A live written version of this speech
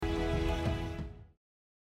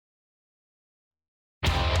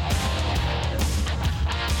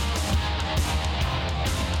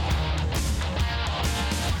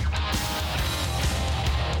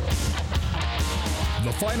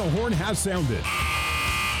final horn has sounded,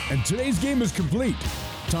 and today's game is complete.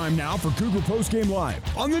 Time now for Cougar Postgame Live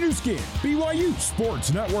on the new skin, BYU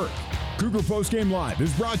Sports Network. Cougar Postgame Live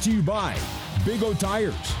is brought to you by Big O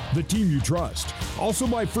Tires, the team you trust. Also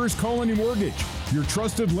by First Colony Mortgage, your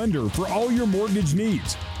trusted lender for all your mortgage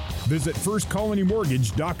needs. Visit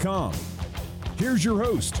firstcolonymortgage.com. Here's your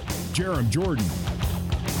host, Jarom Jordan.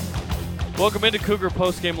 Welcome into Cougar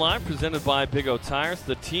Postgame Live, presented by Big O Tires,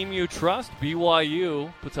 the team you trust.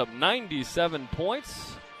 BYU puts up 97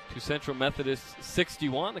 points to Central Methodist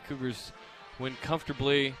 61. The Cougars win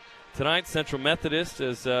comfortably tonight. Central Methodist,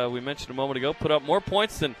 as we mentioned a moment ago, put up more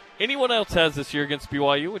points than anyone else has this year against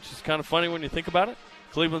BYU, which is kind of funny when you think about it.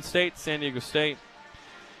 Cleveland State, San Diego State,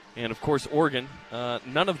 and, of course, Oregon.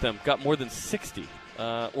 None of them got more than 60.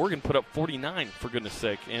 Oregon put up 49, for goodness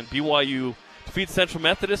sake. And BYU defeats Central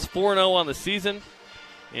Methodist 4-0 on the season.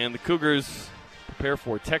 And the Cougars prepare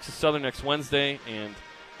for Texas Southern next Wednesday and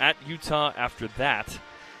at Utah after that,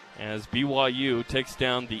 as BYU takes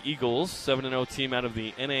down the Eagles, 7-0 team out of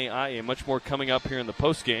the NAIA. Much more coming up here in the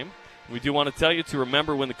postgame. We do want to tell you to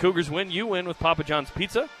remember, when the Cougars win, you win with Papa John's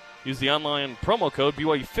Pizza. Use the online promo code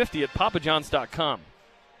BYU50 at papajohns.com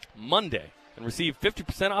Monday and receive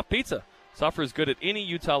 50% off pizza. This offer is good at any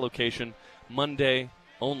Utah location, Monday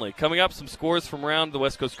only. Coming up, some scores from around the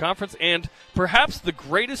West Coast Conference, and perhaps the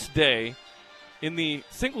greatest day in the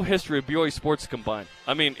single history of BYU sports combined.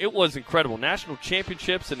 I mean, it was incredible. National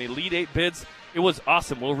championships and Elite Eight bids. It was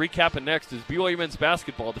awesome. We'll recap it next as BYU men's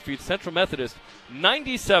basketball defeats Central Methodist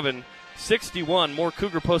 97-61. More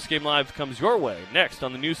Cougar Postgame Live comes your way next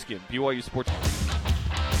on the new skin, BYU Sports.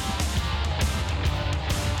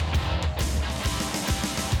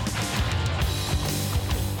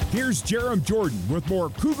 Here's Jarom Jordan with more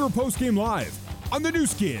Cougar Postgame Live on the new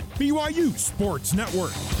skin, BYU Sports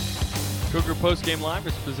Network. Cougar Postgame Live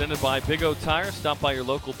is presented by Big O Tires. Stop by your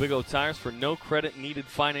local Big O Tires for no credit needed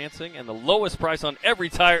financing and the lowest price on every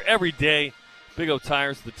tire every day. Big O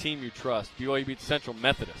Tires, the team you trust. BYU beats Central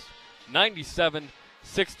Methodist 97-61.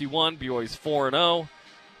 BYU's 4-0.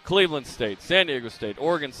 Cleveland State, San Diego State,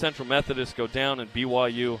 Oregon, Central Methodist go down, and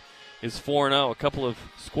BYU is 4-0. A couple of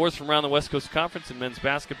scores from around the West Coast Conference in men's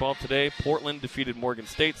basketball today. Portland defeated Morgan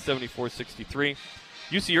State 74-63.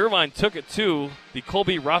 UC Irvine took it to the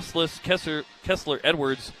Colby Rosslis Kessler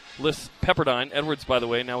Edwards Liss Pepperdine. Edwards, by the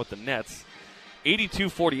way, now with the Nets,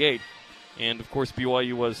 82-48. And, of course,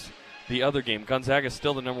 BYU was the other game. Gonzaga is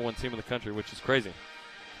still the number one team in the country, which is crazy.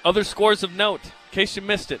 Other scores of note, in case you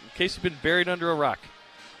missed it, in case you've been buried under a rock.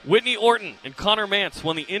 Whitney Orton and Connor Mance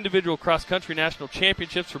won the individual cross-country national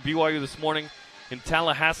championships for BYU this morning in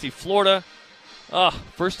Tallahassee, Florida.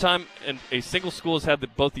 First time a single school has had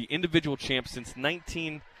both the individual champs since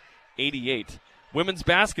 1988. Women's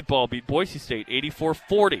basketball beat Boise State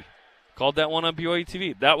 84-40. Called that one on BYU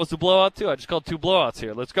TV. That was a blowout, too. I just called two blowouts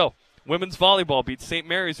here. Let's go. Women's volleyball beat St.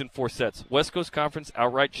 Mary's in 4 sets. West Coast Conference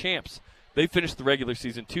outright champs. They finished the regular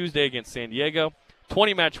season Tuesday against San Diego.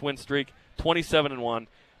 20-match win streak, 27-1.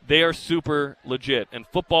 They are super legit. And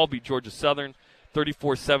football beat Georgia Southern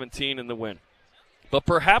 34-17 in the win. But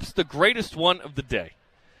perhaps the greatest one of the day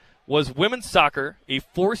was women's soccer, a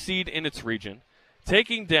 4 seed in its region,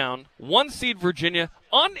 taking down 1 seed Virginia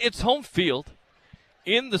on its home field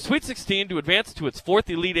in the Sweet 16 to advance to its 4th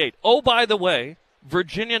Elite Eight. Oh, by the way,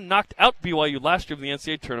 Virginia knocked out BYU last year in the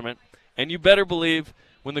NCAA tournament, and you better believe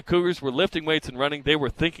when the Cougars were lifting weights and running, they were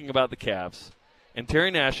thinking about the Cavs. And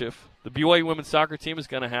Terry Nashif, the BYU women's soccer team, is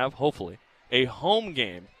going to have, hopefully, a home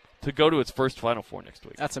game to go to its first Final Four next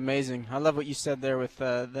week. That's amazing. I love what you said there with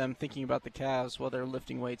them thinking about the Cavs while they're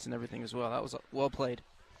lifting weights and everything as well. That was well played.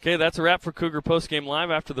 Okay, that's a wrap for Cougar Postgame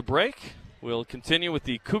Live. After the break, we'll continue with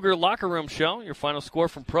the Cougar Locker Room Show. Your final score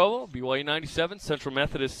from Provo, BYU 97, Central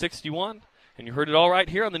Methodist 61. And you heard it all right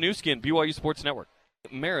here on the new skin, BYU Sports Network.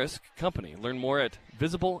 Maersk Company. Learn more at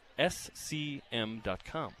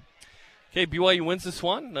visiblescm.com. Okay, BYU wins this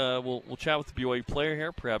one. We'll chat with the BYU player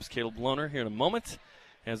here, perhaps Caleb Lohner, here in a moment,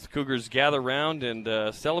 as the Cougars gather around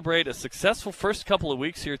and celebrate a successful first couple of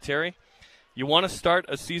weeks here, Terry. You want to start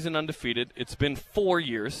a season undefeated. It's been 4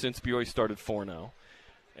 years since BYU started 4-0.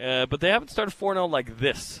 But they haven't started 4-0 like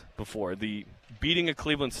this before. The beating a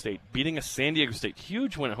Cleveland State, beating a San Diego State,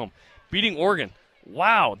 huge win at home, beating Oregon.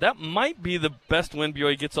 Wow, that might be the best win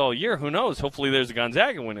BYU gets all year. Who knows? Hopefully there's a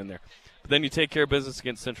Gonzaga win in there. But then you take care of business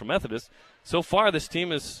against Central Methodist. So far, this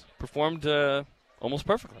team has performed almost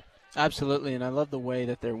perfectly. Absolutely, and I love the way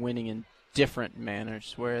that they're winning in different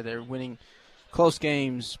manners, where they're winning close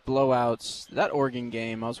games, blowouts. That Oregon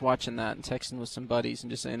game, I was watching that and texting with some buddies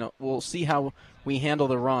and just saying, we'll see how we handle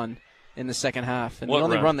the run. in the second half. And What the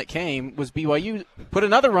only run? run that came was BYU put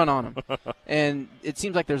another run on them. And it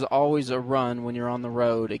seems like there's always a run when you're on the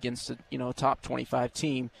road against a top 25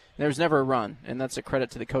 team. There's never a run, and that's a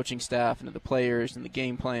credit to the coaching staff and to the players and the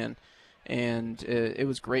game plan. And it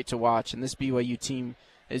was great to watch. And this BYU team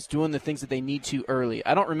is doing the things that they need to early.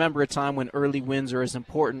 I don't remember a time when early wins are as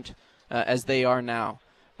important as they are now.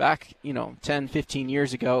 Back, 10, 15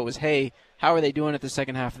 years ago, it was, hey, how are they doing at the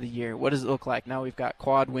second half of the year? What does it look like? Now we've got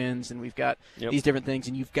quad wins and we've got these different things,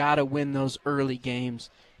 and you've got to win those early games.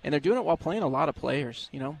 And they're doing it while playing a lot of players.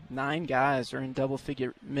 9 guys are in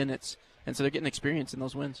double-figure minutes, and so they're getting experience in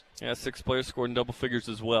those wins. Yeah, 6 players scored in double figures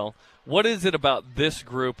as well. What is it about this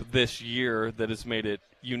group this year that has made it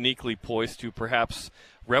uniquely poised to perhaps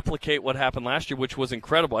replicate what happened last year, which was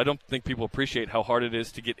incredible? I don't think people appreciate how hard it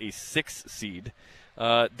is to get a 6 seed.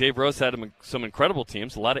 Dave Rose had some incredible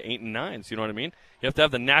teams, a lot of 8 and 9s, you know what I mean? You have to have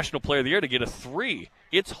the National Player of the Year to get a 3.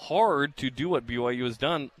 It's hard to do what BYU has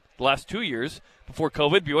done the last 2 years. Before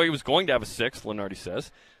COVID, BYU was going to have a 6, Lenardi says.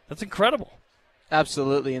 That's incredible.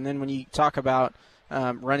 Absolutely. And then when you talk about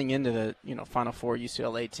running into the Final Four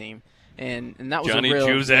UCLA team, and that was Johnny a real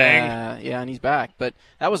Juzang. Yeah, and he's back. But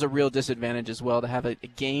that was a real disadvantage as well to have a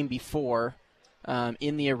game before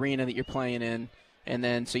in the arena that you're playing in. And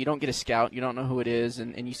then so you don't get a scout, you don't know who it is,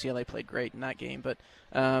 and UCLA played great in that game. But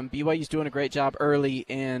BYU's doing a great job early,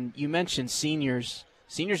 and you mentioned seniors.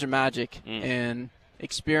 Seniors are magic and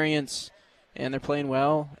experience, and they're playing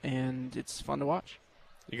well, and it's fun to watch.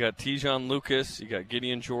 You got Tijon Lucas, you got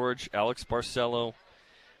Gideon George, Alex Barcelo,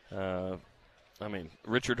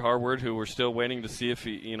 Richard Harward, who we're still waiting to see if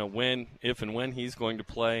when he's going to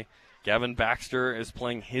play. Gavin Baxter is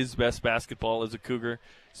playing his best basketball as a Cougar.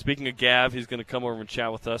 Speaking of Gav, he's going to come over and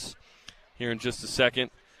chat with us here in just a second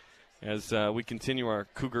as we continue our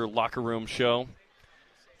Cougar Locker Room show.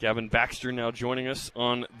 Gavin Baxter now joining us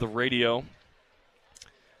on the radio.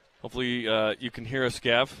 Hopefully you can hear us,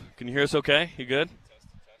 Gav. Can you hear us okay? You good?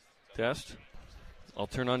 Test. I'll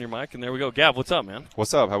turn on your mic, and there we go. Gav, what's up, man?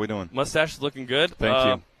 What's up? How we doing? Mustache is looking good. Thank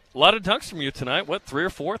you. A lot of dunks from you tonight. What, 3 or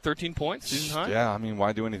 4, 13 points, season high? Yeah,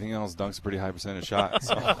 why do anything else? Dunk's a pretty high percentage shot,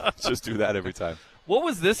 so just do that every time. What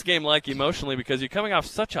was this game like emotionally? Because you're coming off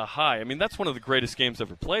such a high. That's one of the greatest games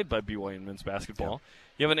ever played by BYU in men's basketball.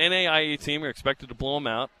 Yeah. You have an NAIA team. You're expected to blow them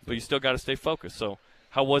out, but you still got to stay focused. So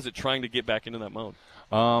how was it trying to get back into that mode?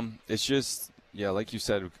 It's just, like you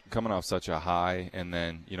said, coming off such a high, and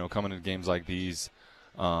then, coming into games like these,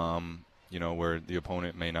 where the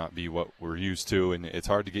opponent may not be what we're used to, and it's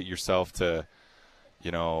hard to get yourself to,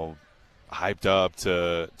 hyped up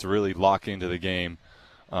to really lock into the game.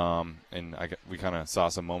 And we kind of saw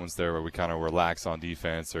some moments there where we kind of relax on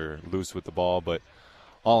defense or loose with the ball, but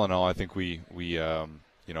all in all, I think we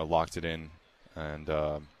locked it in and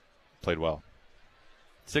played well.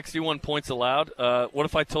 61 points allowed. What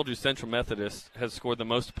if I told you Central Methodist has scored the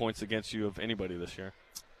most points against you of anybody this year?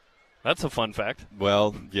 That's a fun fact.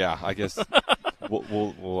 Well, yeah, I guess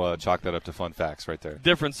we'll chalk that up to fun facts right there.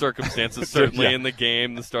 Different circumstances, certainly, in the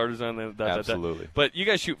game. The starters on the Absolutely. But you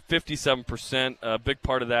guys shoot 57%. A big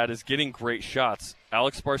part of that is getting great shots.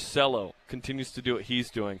 Alex Barcelo continues to do what he's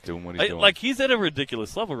doing. Doing what he's doing. Like, he's at a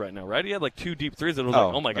ridiculous level right now, right? He had, 2 deep threes that was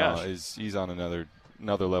oh my gosh. He's on another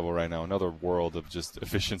level right now, another world of just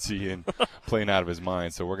efficiency and playing out of his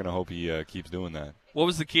mind. So we're going to hope he keeps doing that. What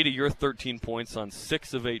was the key to your 13 points on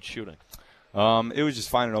 6 of 8 shooting? It was just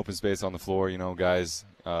finding open space on the floor. guys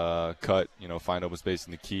cut, find open space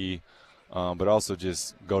in the key, but also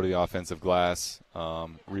just go to the offensive glass,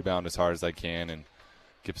 rebound as hard as I can, and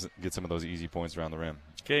get some of those easy points around the rim.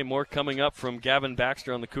 Okay, more coming up from Gavin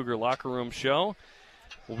Baxter on the Cougar Locker Room show.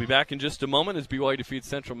 We'll be back in just a moment as BYU defeats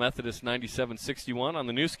Central Methodist 97-61 on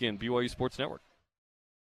the new skin BYU Sports Network.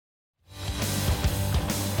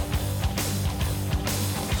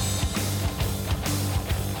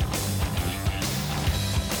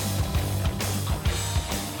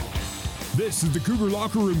 This is the Cougar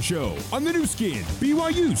Locker Room Show on the new skin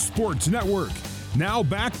BYU Sports Network. Now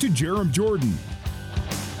back to Jerem Jordan.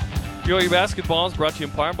 BYU basketball is brought to you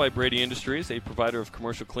in part by Brady Industries, a provider of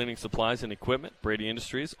commercial cleaning supplies and equipment. Brady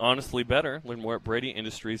Industries, honestly better. Learn more at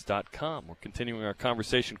bradyindustries.com. We're continuing our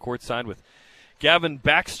conversation courtside with Gavin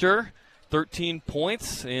Baxter, 13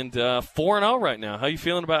 points and 4-0 right now. How are you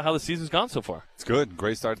feeling about how the season's gone so far? It's good.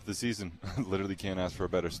 Great start to the season. Literally can't ask for a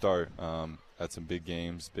better start. Had some big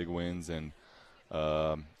games, big wins, and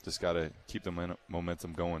just got to keep the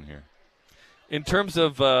momentum going here. In terms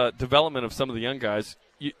of development of some of the young guys,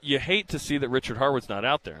 you hate to see that Richard Harwood's not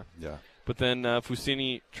out there. Yeah. But then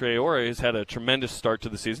Fousseyni Traore has had a tremendous start to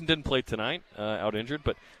the season. Didn't play tonight, out injured,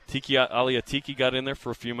 but Tiki Aliatiki got in there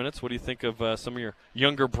for a few minutes. What do you think of some of your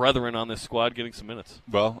younger brethren on this squad getting some minutes?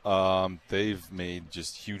 Well, they've made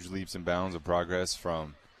just huge leaps and bounds of progress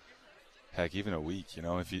from, heck, even a week. You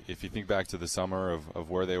know, if you think back to the summer of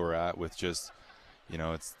where they were at with just, you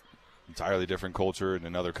know, it's entirely different culture in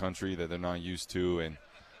another country that they're not used to, and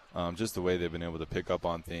just the way they've been able to pick up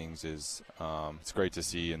on things is it's great to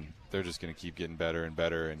see, and they're just going to keep getting better and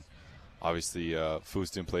better. And obviously, Foos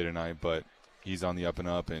didn't play tonight, but he's on the up and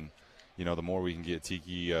up. And you know, the more we can get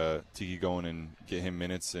Tiki going and get him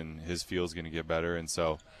minutes, and his field's going to get better. And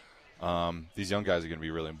so these young guys are going to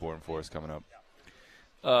be really important for us coming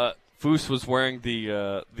up. Foos was wearing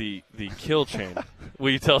the kill chain.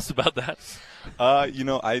 Will you tell us about that? You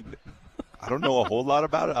know, I don't know a whole lot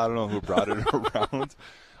about it. I don't know who brought it around.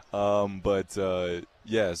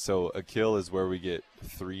 Yeah, so a kill is where we get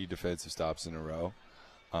 3 defensive stops in a row.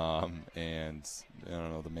 And I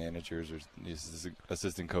don't know, the managers or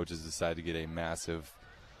assistant coaches decide to get a massive,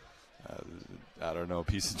 I don't know,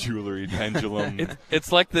 piece of jewelry, pendulum.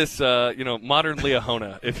 It's like this, modern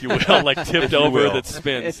Liahona, if you will, like tipped over that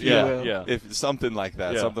spins. Yeah. If something like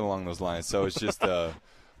that, something along those lines. So it's just a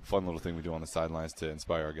fun little thing we do on the sidelines to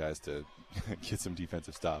inspire our guys to get some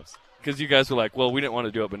defensive stops. Because you guys were like, well, we didn't want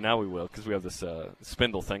to do it, but now we will because we have this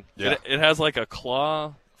spindle thing. Yeah. It has like a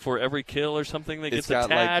claw for every kill or something that gets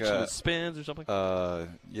attached and it spins or something?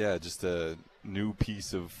 Yeah, just a new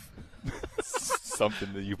piece of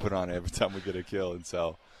something that you put on every time we get a kill. And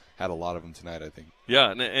so had a lot of them tonight, I think.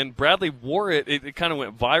 Yeah, and Bradley wore it. It kind of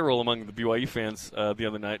went viral among the BYU fans the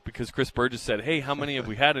other night because Chris Burgess said, hey, how many have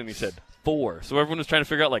we had? And he said 4. So everyone was trying to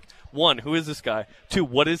figure out, like, 1, who is this guy? 2,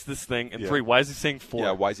 what is this thing? And 3, why is he saying 4?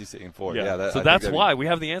 Yeah, why is he saying 4? Yeah, so that's why we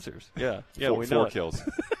have the answers. Yeah, we know 4 kills.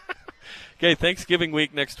 Okay, Thanksgiving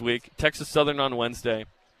week next week. Texas Southern on Wednesday.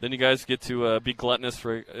 Then you guys get to be gluttonous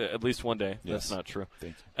for at least one day. Yes. That's not true.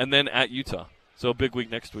 Thank you. And then at Utah. So a big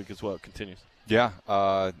week next week as well. It continues. Yeah,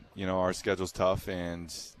 our schedule's tough,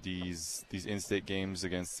 and these in-state games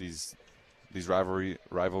against these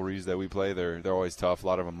rivalries that we play, they're always tough. A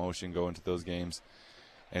lot of emotion go into those games,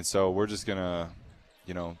 and so we're just gonna,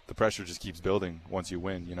 the pressure just keeps building once you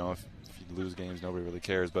win. If you lose games, nobody really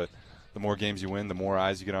cares, but the more games you win, the more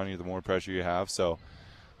eyes you get on you, the more pressure you have. So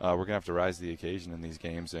we're gonna have to rise to the occasion in these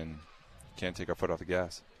games, and can't take our foot off the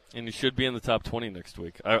gas. And you should be in the top 20 next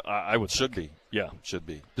week. I would should think. be. Yeah. Should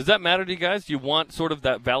be. Does that matter to you guys? Do you want sort of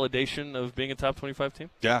that validation of being a top 25 team?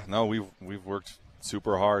 Yeah. No, we've worked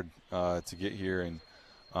super hard to get here, and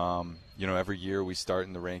every year we start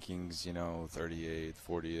in the rankings, 38th,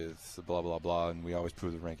 40th, blah blah blah, and we always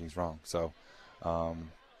prove the rankings wrong. So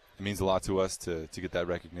it means a lot to us to get that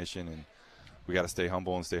recognition, and we got to stay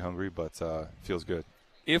humble and stay hungry, but it feels good.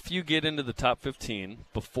 If you get into the top 15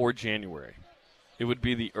 before January, it would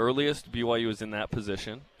be the earliest BYU is in that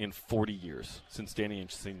position in 40 years since Danny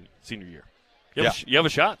Ainge's senior year. You have a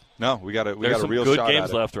shot. No, we got a real shot. There's some good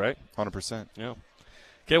games left, right? 100%. Yeah.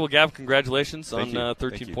 Okay, well, Gav, congratulations Thank on you.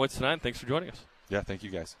 13 points tonight. Thanks for joining us. Yeah, thank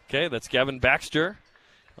you guys. Okay, that's Gavin Baxter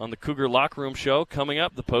on the Cougar Locker Room Show. Coming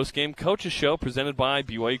up, the post-game coaches show presented by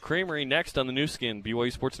BYU Creamery. Next on the new skin,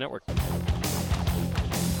 BYU Sports Network.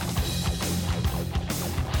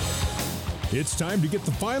 It's time to get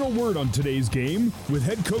the final word on today's game with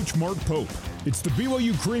head coach Mark Pope. It's the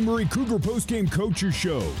BYU Creamery Cougar Postgame Coaches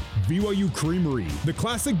Show. BYU Creamery, the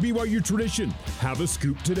classic BYU tradition. Have a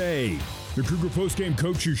scoop today. The Cougar Postgame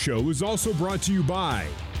Coaches Show is also brought to you by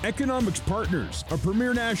Economics Partners, a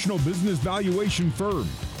premier national business valuation firm.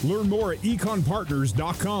 Learn more at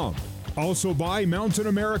econpartners.com. Also by Mountain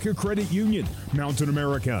America Credit Union. Mountain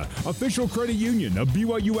America, official credit union of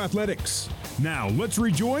BYU Athletics. Now, let's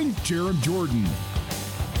rejoin Jerem Jordan.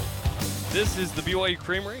 This is the BYU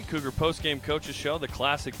Creamery Cougar Postgame Coaches Show, the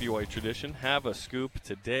classic BYU tradition. Have a scoop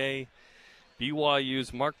today.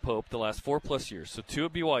 BYU's Mark Pope the last 4+ years. So 2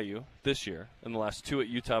 at BYU this year and the last 2 at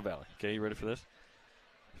Utah Valley. Okay, you ready for this?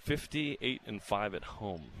 58-5 at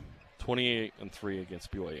home. 28-3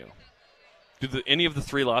 against BYU. Do any of the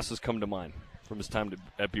 3 losses come to mind from his time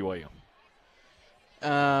at BYU?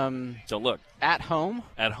 So look. At home?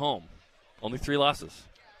 At home. Only 3 losses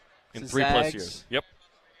in 3+ Zags years. Yep.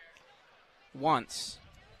 Once.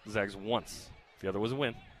 Zags once. The other was a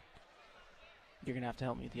win. You're going to have to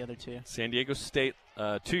help me with the other 2. San Diego State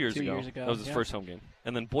 2 years ago. 2 years ago. That was his first home game.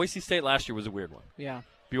 And then Boise State last year was a weird one. Yeah.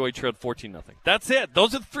 BYU trailed 14-0. That's it.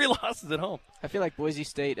 Those are the 3 losses at home. I feel like Boise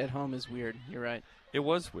State at home is weird. You're right. It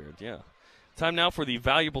was weird, yeah. Time now for the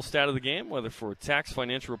valuable stat of the game, whether for tax,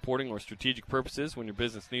 financial reporting, or strategic purposes. When your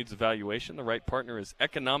business needs evaluation, the right partner is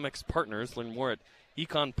Economics Partners. Learn more at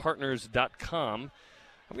econpartners.com.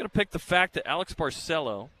 I'm going to pick the fact that Alex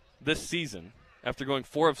Barcelo this season, after going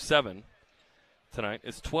 4 of 7 tonight,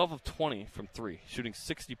 is 12 of 20 from 3, shooting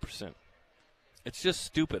 60%. It's just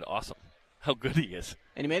stupid awesome how good he is.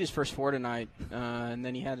 And he made his first 4 tonight, and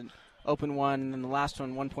then he had an open one, and the last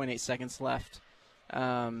one, 1.8 seconds left.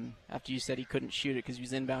 After you said he couldn't shoot it because he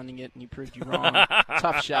was inbounding it, and he proved you wrong.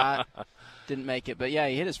 Tough shot. Didn't make it. But, yeah,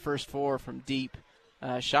 he hit his first 4 from deep.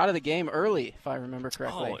 Shot of the game early, if I remember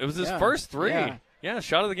correctly. Oh, it was his first 3. Yeah,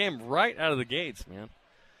 shot of the game right out of the gates, man.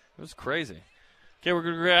 It was crazy. Okay, we're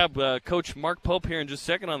going to grab Coach Mark Pope here in just a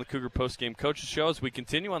second on the Cougar Postgame Coaches Show as we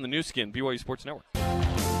continue on the new skin, BYU Sports Network.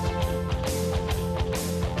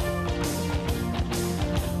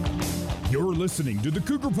 You're listening to the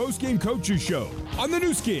Cougar Postgame Coaches Show on the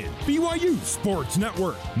new skin, BYU Sports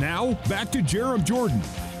Network. Now, back to Jerem Jordan.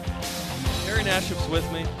 Harry Naship's with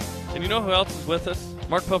me. And you know who else is with us?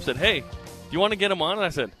 Mark Pope said, hey, do you want to get him on? And I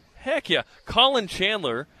said, heck yeah. Colin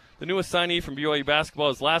Chandler, the new assignee from BYU basketball,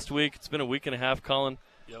 is last week. It's been a week and a half, Colin.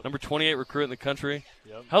 Yep. Number 28 recruit in the country.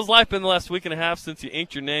 Yep. How's life been the last week and a half since you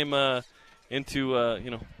inked your name into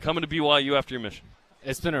coming to BYU after your mission?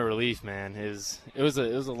 It's been a relief, man. It was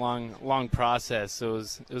a long process. So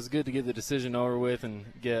it was good to get the decision over with and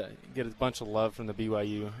get a bunch of love from the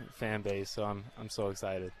BYU fan base. So I'm so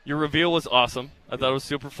excited. Your reveal was awesome. I thought it was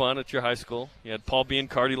super fun at your high school. You had Paul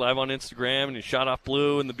Biancardi live on Instagram, and you shot off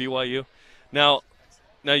blue in the BYU. Now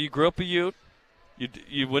you grew up a Ute.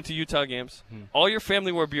 You went to Utah games. All your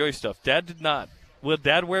family wore BYU stuff. Dad did not. Will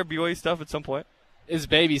Dad wear BYU stuff at some point? It's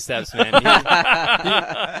baby steps, man. He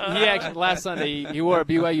actually last Sunday he wore a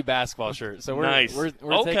BYU basketball shirt. So we're nice. we're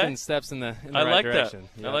taking steps in the right direction.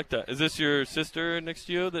 I like that. Is this your sister next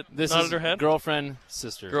to you that this nodded is her head? Girlfriend,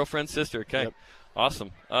 sister. Okay. Yep.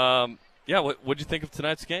 Awesome. What'd you think of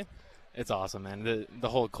tonight's game? It's awesome, man. The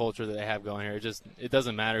whole culture that they have going here. It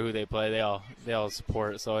doesn't matter who they play. They all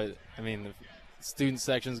support. So the student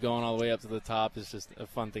sections going all the way up to the top is just a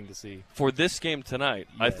fun thing to see. For this game tonight,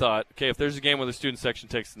 yeah. I thought, okay, if there's a game where the student section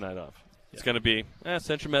takes the night off, it's going to be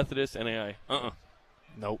Central Methodist, NAI.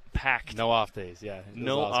 Nope. Packed. No off days, yeah.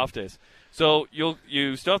 No off days. So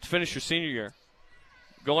you still have to finish your senior year,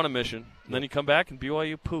 go on a mission, and then you come back and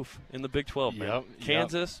BYU, poof, in the Big 12, man. Yep.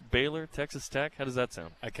 Kansas, Baylor, Texas Tech. How does that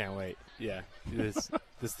sound? I can't wait. Yeah. It's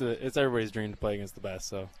everybody's dream to play against the best,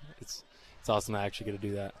 so it's awesome to actually get to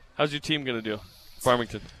do that. How's your team going to do,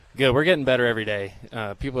 Farmington? Good. We're getting better every day.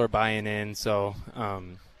 People are buying in, so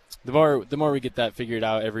the more we get that figured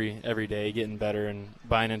out every day, getting better and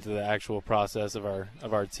buying into the actual process of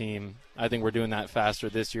our team, I think we're doing that faster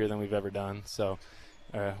this year than we've ever done. So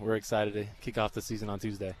we're excited to kick off the season on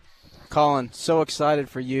Tuesday. Colin, so excited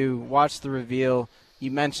for you. Watch the reveal.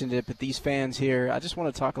 You mentioned it, but these fans here, I just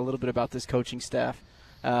want to talk a little bit about this coaching staff.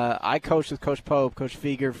 I coached with Coach Pope, Coach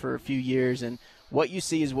Fieger for a few years, and what you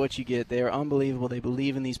see is what you get. They are unbelievable. They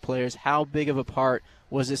believe in these players. How big of a part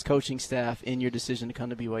was this coaching staff in your decision to come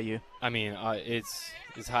to BYU? I mean,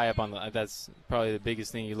 it's high up on that's probably the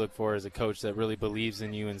biggest thing you look for as a coach that really believes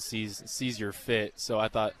in you and sees your fit. So I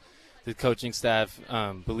thought the coaching staff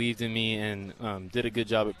believed in me and did a good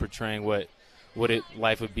job at portraying what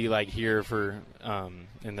life would be like here for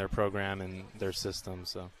in their program and their system.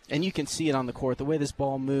 So. And you can see it on the court, the way this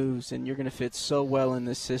ball moves, and you're going to fit so well in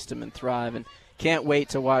this system and thrive. And can't wait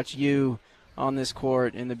to watch you on this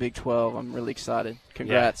court in the Big 12. I'm really excited.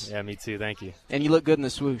 Congrats. Yeah, me too. Thank you. And you look good in the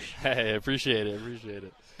swoosh. Hey, appreciate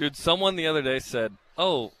it. Dude, someone the other day said,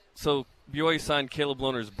 oh, so BYU signed Caleb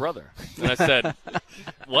Lohner's brother. And I said,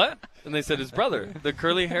 what? And they said his brother, the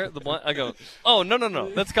curly hair, the blonde. I go, oh, no,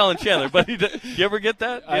 that's Colin Chandler. But you ever get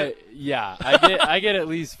that? I get at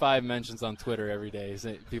least 5 mentions on Twitter every day,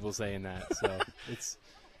 people saying that. So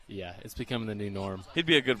it's becoming the new norm. He'd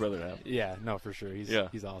be a good brother to have. Yeah, no, for sure.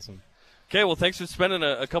 He's awesome. Okay, well, thanks for spending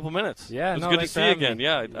a couple minutes. Yeah, it was good to see you again. Me.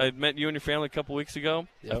 Yeah, I met you and your family a couple weeks ago.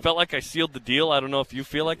 Yep. I felt like I sealed the deal. I don't know if you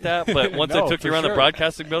feel like that, but once I took you around the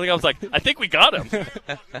broadcasting building, I was like, I think we got him.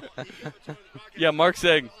 Yeah, Mark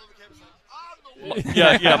saying.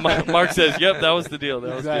 Mark says, yep, that was the deal.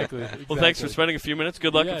 That was exactly. Well, thanks for spending a few minutes.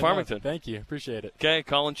 Good luck in Farmington. No, thank you. Appreciate it. Okay,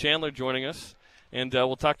 Colin Chandler joining us, and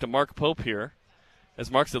we'll talk to Mark Pope here. As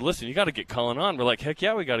Mark said, listen, you got to get Colin on. We're like, heck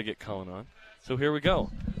yeah, we got to get Colin on. So here we go.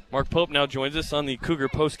 Mark Pope now joins us on the Cougar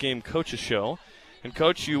Postgame Coaches Show. And,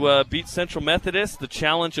 Coach, you beat Central Methodist. The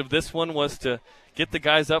challenge of this one was to get the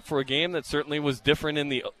guys up for a game that certainly was different in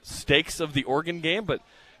the stakes of the Oregon game, but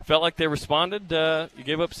felt like they responded. You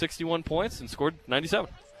gave up 61 points and scored 97.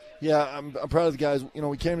 Yeah, I'm proud of the guys. You know,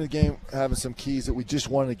 we came to the game having some keys that we just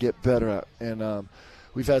wanted to get better at. And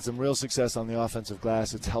we've had some real success on the offensive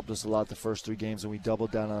glass. It's helped us a lot the first 3 games, and we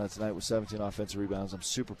doubled down on it tonight with 17 offensive rebounds. I'm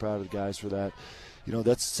super proud of the guys for that.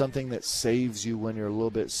 That's something that saves you when you're a little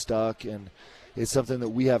bit stuck, and it's something that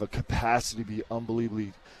we have a capacity to be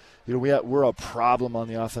unbelievably we're a problem on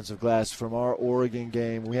the offensive glass. From our Oregon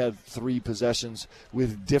game, we had 3 possessions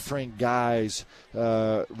with different guys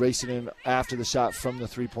racing in after the shot from the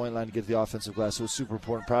three-point line to get to the offensive glass. So it's super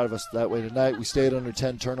important. Proud of us that way tonight. We stayed under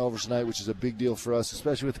 10 turnovers tonight, which is a big deal for us,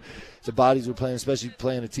 especially with the bodies we're playing, especially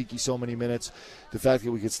playing Atiki so many minutes. The fact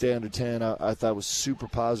that we could stay under 10, I thought was super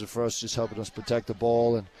positive for us, just helping us protect the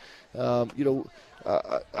ball. And,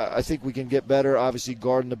 I think we can get better, obviously,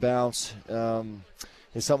 guarding the bounce.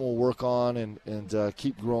 It's something we'll work on and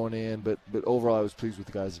keep growing in. But overall, I was pleased with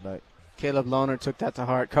the guys tonight. Caleb Lohner took that to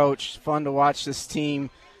heart. Coach, fun to watch this team,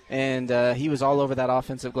 and he was all over that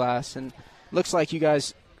offensive glass. And looks like you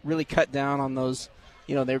guys really cut down on those.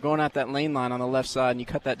 They were going at that lane line on the left side, and you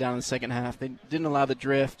cut that down in the second half. They didn't allow the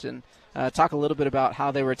drift. And talk a little bit about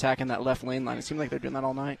how they were attacking that left lane line. It seemed like they're doing that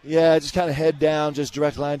all night. Yeah, just kind of head down, just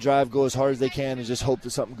direct line drive, go as hard as they can, and just hope that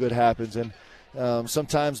something good happens. And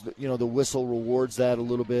sometimes, the whistle rewards that a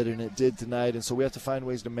little bit, and it did tonight. And so we have to find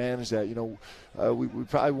ways to manage that. We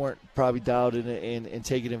probably weren't dialed in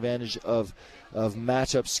taking advantage of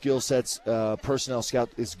matchup skill sets, personnel scout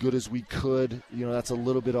as good as we could. That's a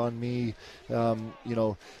little bit on me.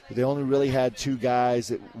 They only really had 2 guys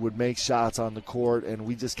that would make shots on the court, and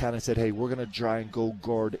we just kind of said, hey, we're going to try and go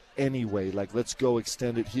guard anyway. Like, let's go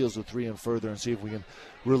extend it, heels of 3 and further, and see if we can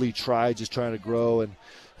really trying to grow. And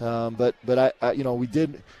but we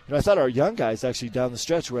did. I thought our young guys actually down the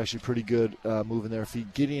stretch were actually pretty good moving their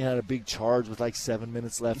feet. Gideon had a big charge with like 7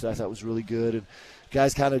 minutes left. I thought was really good, and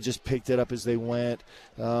guys kind of just picked it up as they went.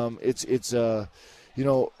 We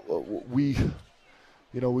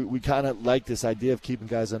kind of like this idea of keeping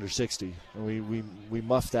guys under 60, and we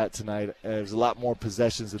muffed that tonight. There's a lot more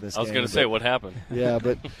possessions in this game. I was going to say, what happened? Yeah,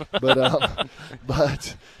 but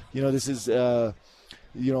this is.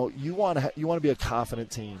 You want to be a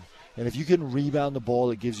confident team, and if you can rebound the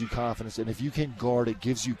ball, it gives you confidence, and if you can guard, it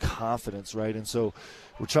gives you confidence, right? And so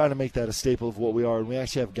we're trying to make that a staple of what we are, and we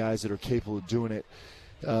actually have guys that are capable of doing it.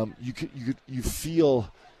 You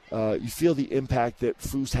feel the impact that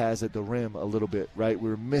Foose has at the rim a little bit, right?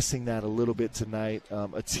 We're missing that a little bit tonight.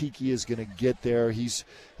 Atiki is going to get there. He's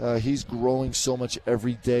growing so much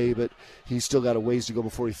every day, but he's still got a ways to go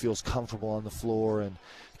before he feels comfortable on the floor. And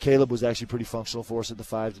Caleb was actually pretty functional for us at the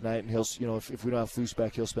 5 tonight, and he'll, if we don't have Foose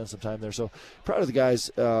back, he'll spend some time there. So proud of the guys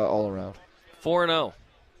all around. 4-0.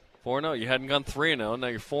 4-0. You hadn't gone 3-0. Now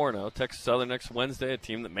you're 4-0. Texas Southern next Wednesday, a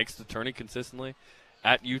team that makes the tourney consistently.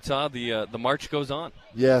 At Utah, the march goes on.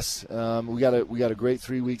 Yes, we got a great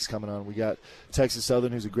 3 weeks coming on. We got Texas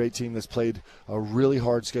Southern, who's a great team that's played a really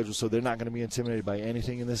hard schedule, so they're not going to be intimidated by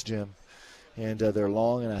anything in this gym. And they're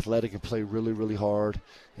long and athletic and play really, really hard.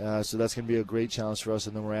 So that's going to be a great challenge for us.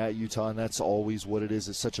 And then we're at Utah, and that's always what it is.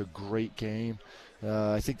 It's such a great game.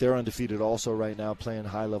 I think they're undefeated also right now, playing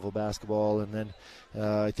high-level basketball. And then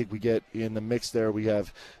I think we get in the mix there. We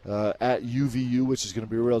have at UVU, which is going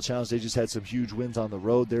to be a real challenge. They just had some huge wins on the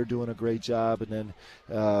road. They're doing a great job. And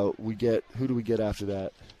then we get – who do we get after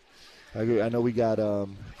that? I know we got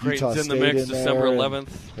Utah State in the mix, December 11th.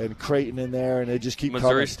 And Creighton in there, and they just keep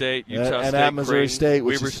Missouri coming. State, Utah State, and at Missouri Creighton, State,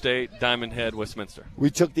 Weber State, Diamond Head, Westminster. We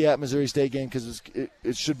took the at Missouri State game because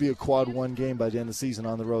it should be a quad 1 game by the end of the season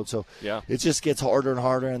on the road. So yeah, it just gets harder and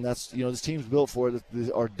harder, and that's this team's built for it.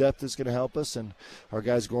 Our depth is going to help us, and our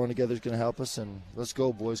guys growing together is going to help us. And let's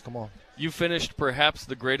go, boys! Come on. You finished perhaps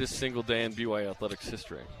the greatest single day in BYU athletics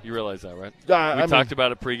history. You realize that, right? We talked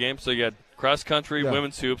about it pregame. So you had cross country,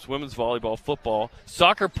 women's hoops, women's volleyball, football.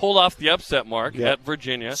 Soccer pulled off the upset mark at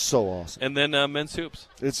Virginia. So awesome. And then men's hoops.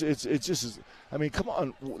 It's just, I mean, come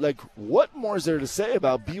on. Like, what more is there to say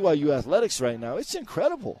about BYU athletics right now? It's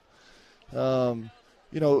incredible. And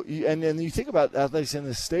you think about athletics in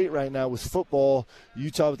the state right now with football,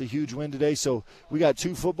 Utah with a huge win today. So we got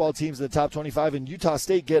 2 football teams in the top 25, and Utah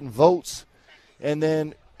State getting votes. And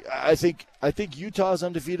then I think Utah's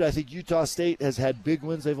undefeated. I think Utah State has had big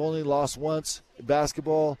wins. They've only lost once in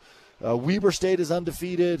basketball. Weber State is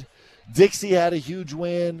undefeated. Dixie had a huge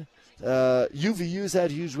win. UVU's had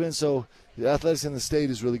a huge win. So the athletics in the state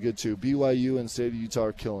is really good too. BYU and the state of Utah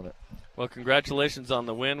are killing it. Well, congratulations on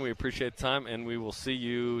the win. We appreciate the time, and we will see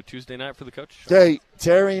you Tuesday night for the coach show. Hey,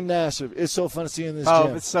 Terry Nashif, it's so fun to see you in this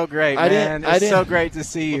gym. It's so great, man. It's so great to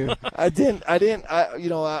see you. Sometimes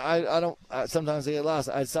I get lost.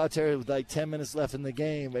 I saw Terry with like 10 minutes left in the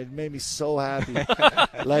game. It made me so happy.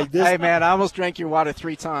 Like this. Hey, man, I almost drank your water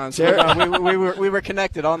 3 times. we were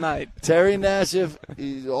connected all night. Terry Nashif,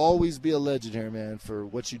 you'll always be a legend here, man, for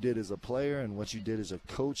what you did as a player and what you did as a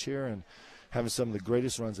coach here, and having some of the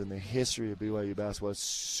greatest runs in the history of BYU basketball. It's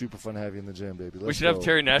super fun to have you in the gym, baby. We should have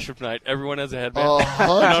Terry Nashif night. Everyone has a headband.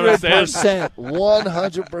 100%.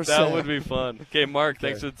 100%. That would be fun. Okay, Mark,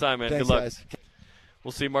 thanks for the time, man. Thanks, good luck. Guys.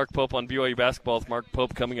 We'll see Mark Pope on BYU basketball with Mark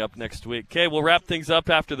Pope coming up next week. Okay, we'll wrap things up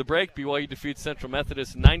after the break. BYU defeats Central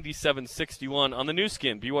Methodist 97-61 on the new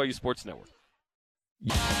skin, BYU Sports Network.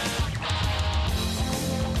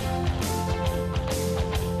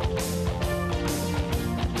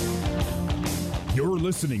 You're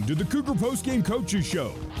listening to the Cougar Postgame Coaches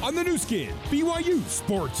Show on the new skin, BYU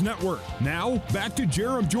Sports Network. Now, back to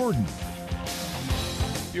Jerem Jordan.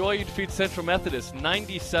 BYU defeats Central Methodist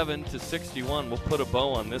 97-61. We'll put a bow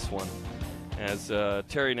on this one, as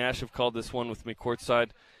Terry Nashif called this one with me courtside.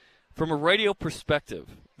 From a radio perspective,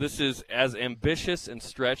 this is as ambitious and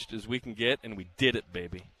stretched as we can get, and we did it,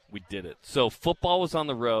 baby. We did it. So football was on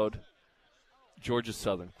the road. Georgia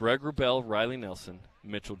Southern. Greg Wrubell, Riley Nelson,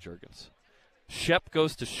 Mitchell Juergens. Shep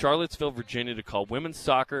goes to Charlottesville, Virginia to call women's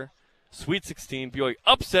soccer. Sweet 16, BYU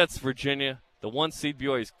upsets Virginia. The 1 seed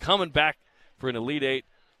BYU is coming back for an Elite 8,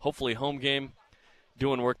 hopefully home game,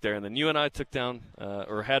 doing work there. And then UNI took down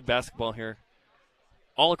or had basketball here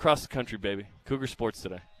all across the country, baby. Cougar Sports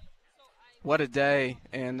today. What a day,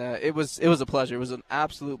 and it was a pleasure. It was an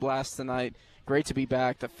absolute blast tonight. Great to be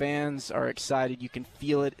back. The fans are excited. You can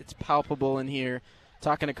feel it. It's palpable in here.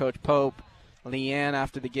 Talking to Coach Pope, Leanne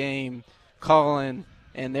after the game, Colin,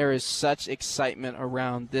 and there is such excitement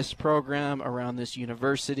around this program, around this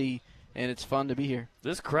university, and it's fun to be here.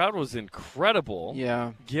 This crowd was incredible.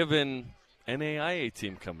 Yeah. Given NAIA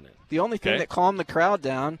team coming in. The only thing that calmed the crowd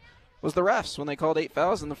down was the refs when they called 8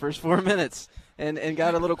 fouls in the first 4 minutes and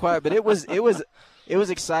got a little quiet. But it was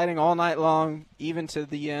exciting all night long, even to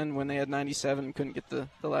the end when they had 97 and couldn't get the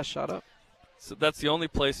last shot up. So that's the only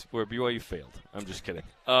place where BYU failed. I'm just kidding.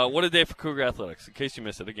 What a day for Cougar Athletics, in case you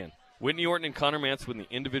missed it again. Whitney Orton and Connor Mance win the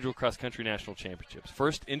individual cross-country national championships.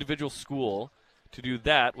 First individual school to do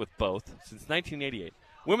that with both since 1988.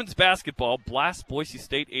 Women's basketball blasts Boise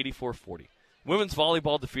State 84-40. Women's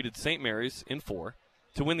volleyball defeated St. Mary's in 4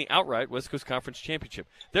 to win the outright West Coast Conference championship.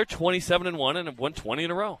 They're 27-1 and have won 20 in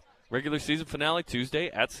a row. Regular season finale Tuesday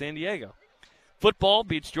at San Diego. Football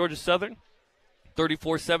beats Georgia Southern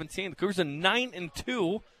 34-17. The Cougars are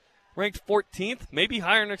 9-2, ranked 14th, maybe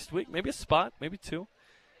higher next week, maybe a spot, maybe 2.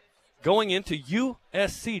 Going into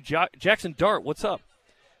USC, Jackson Dart, what's up?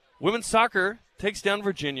 Women's soccer takes down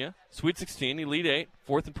Virginia, Sweet 16, Elite 8,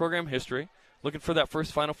 4th in program history. Looking for that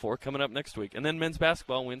first Final Four coming up next week. And then men's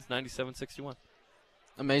basketball wins 97-61.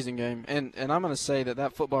 Amazing game. And I'm going to say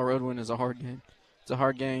that football road win is a hard game. It's a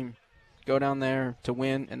hard game. Go down there to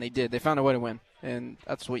win, and they did. They found a way to win, and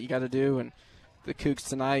that's what you got to do. And the Cougs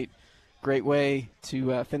tonight, great way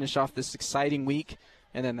to finish off this exciting week.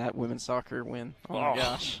 And then that women's soccer win. Oh, my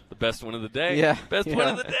gosh. The best win of the day. Yeah. Best win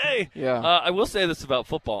of the day. Yeah. I will say this about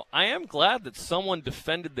football. I am glad that someone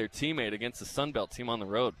defended their teammate against the Sun Belt team on the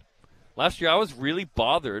road. Last year, I was really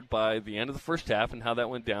bothered by the end of the first half and how that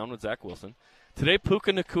went down with Zach Wilson. Today,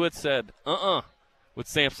 Puka Nacua said, with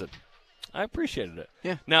Sampson. I appreciated it.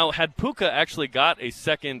 Yeah. Now, had Puka actually got a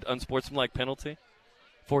second unsportsmanlike penalty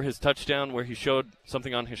for his touchdown where he showed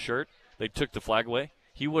something on his shirt, they took the flag away,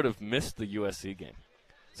 he would have missed the USC game.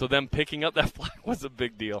 So them picking up that flag was a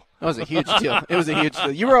big deal. That was a huge deal. It was a huge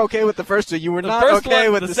deal. You were okay with the first two. You were not okay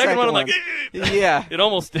with the second one. I'm like, yeah. It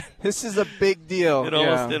almost did. This is a big deal. It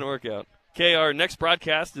almost didn't work out. Okay, our next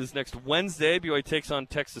broadcast is next Wednesday. BYU takes on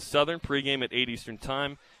Texas Southern. Pregame at 8 Eastern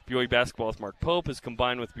Time. BYU basketball with Mark Pope is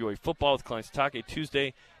combined with BYU football with Klein Sitake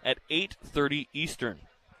Tuesday at 8:30 Eastern.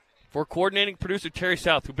 For coordinating producer Terry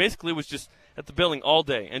South, who basically was just at the building all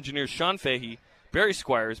day, engineers Sean Fahey, Barry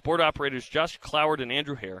Squires, board operators Josh Cloward and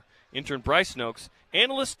Andrew Hare, intern Bryce Noakes,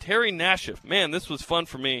 analyst Terry Nashif. Man, this was fun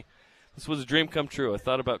for me. This was a dream come true. I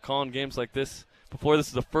thought about calling games like this before. This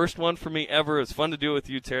is the first one for me ever. It was fun to do it with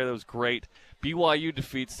you, Terry. That was great. BYU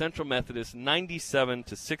defeats Central Methodist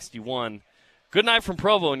 97-61. Good night from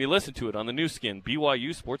Provo, and you listen to it on the new skin,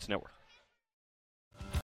 BYU Sports Network.